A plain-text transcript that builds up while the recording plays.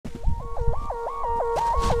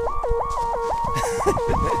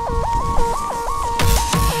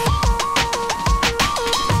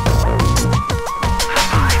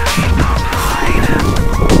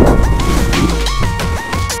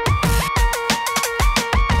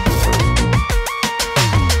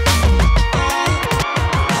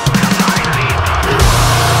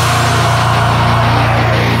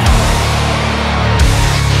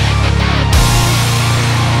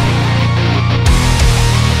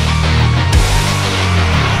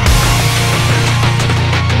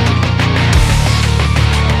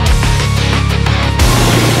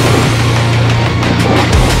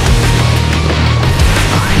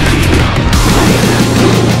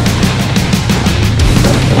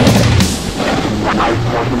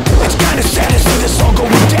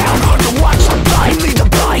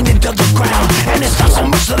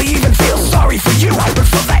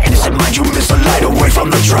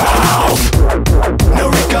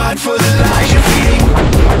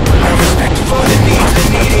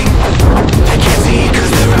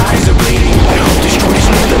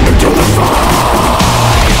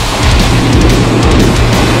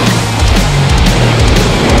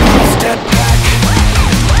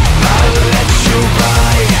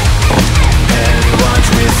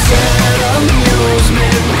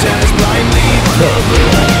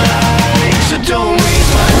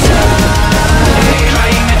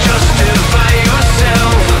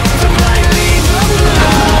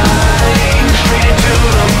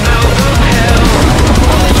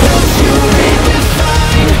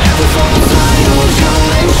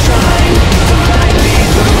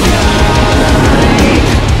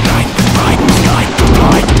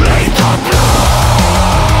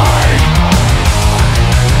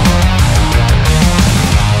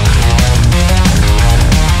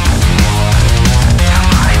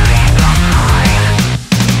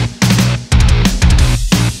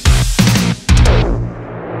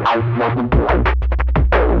What's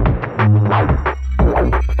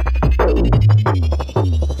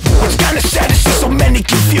kinda sad is see so many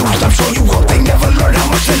confused. I'm sure you hope they never learn how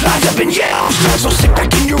much their lives have been used. So sit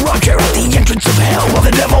back in your armchair at the entrance of hell, while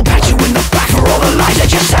the devil pats you in the back for all the lies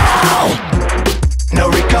that you sell. No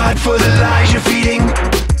regard for the lies you're feeding,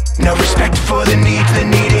 no respect for the needs they're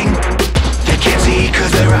needing. They can't see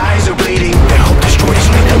cause their eyes are bleeding. Their hope destroyed is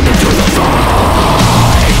lead them into the void.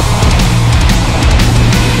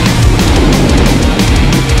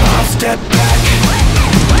 I'll step back,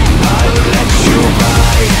 I'll let you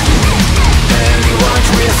by, and watch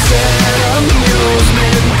with sad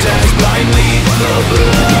amusement as blind leads the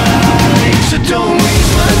blind. So don't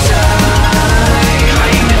waste my time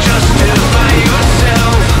trying to justify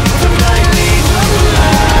yourself. The blind leads the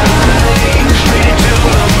blind straight into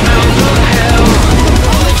the mouth of hell.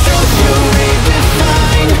 All the truth you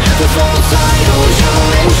redefine, the false idols you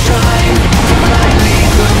enshrine. The blind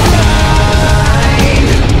leads the blind.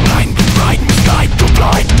 Blind, blind, misguide the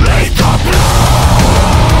blind, lead the blind.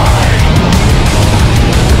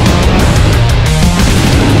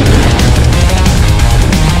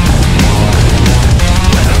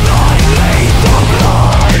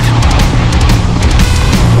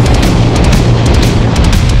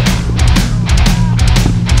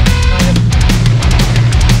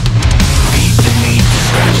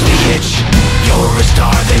 You're a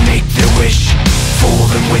star, they make their wish. Fool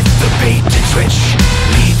them with the bait and switch.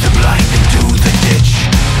 Lead the blind into the ditch.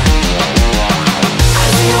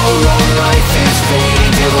 As your own life is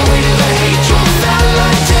fading, feel the weight of the hate you're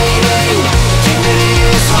validating. Dignity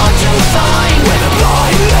is hard to find when the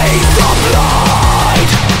blind lead the blind.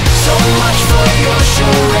 So much for your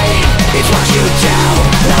charade. It's what you do,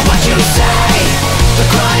 not what you say. The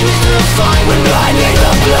crime is defined when blind lead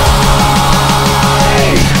the blind.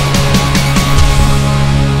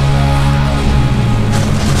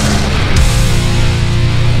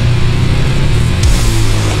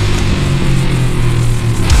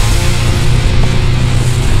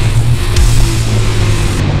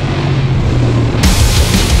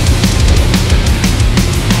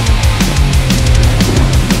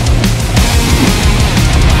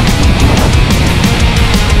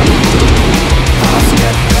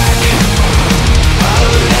 I'll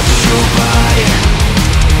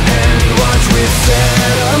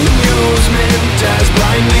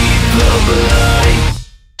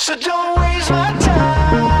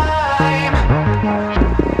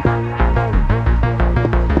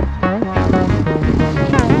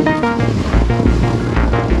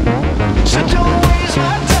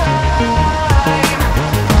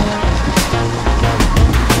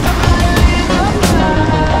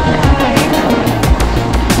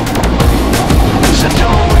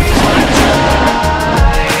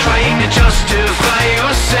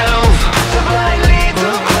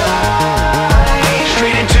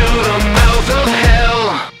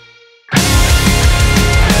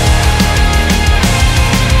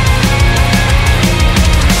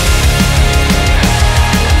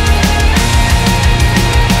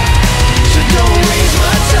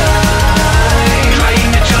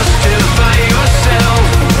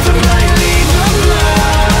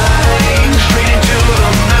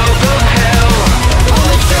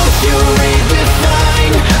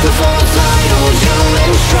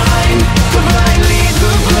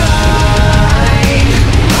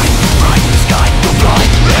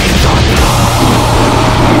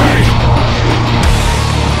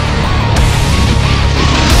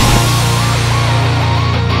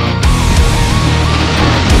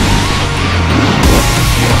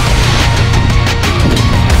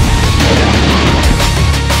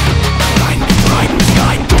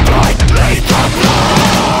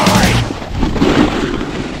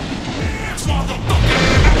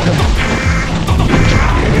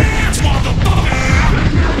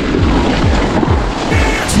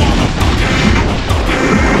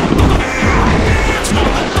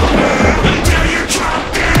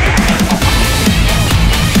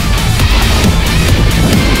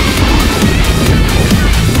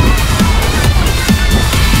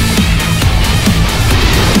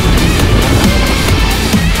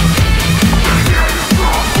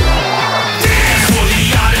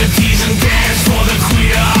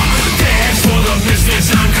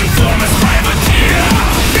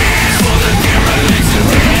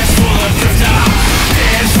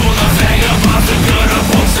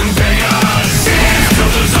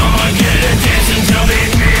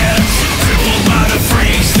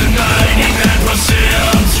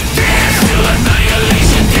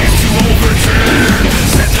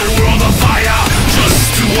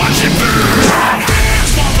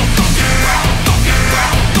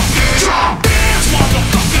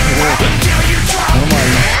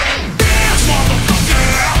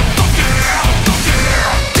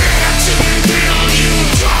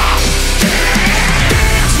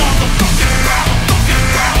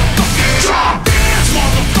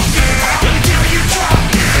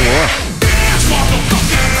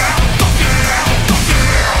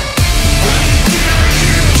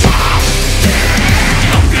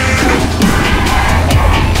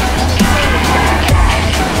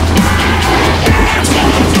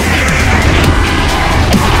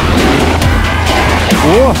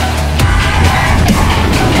О!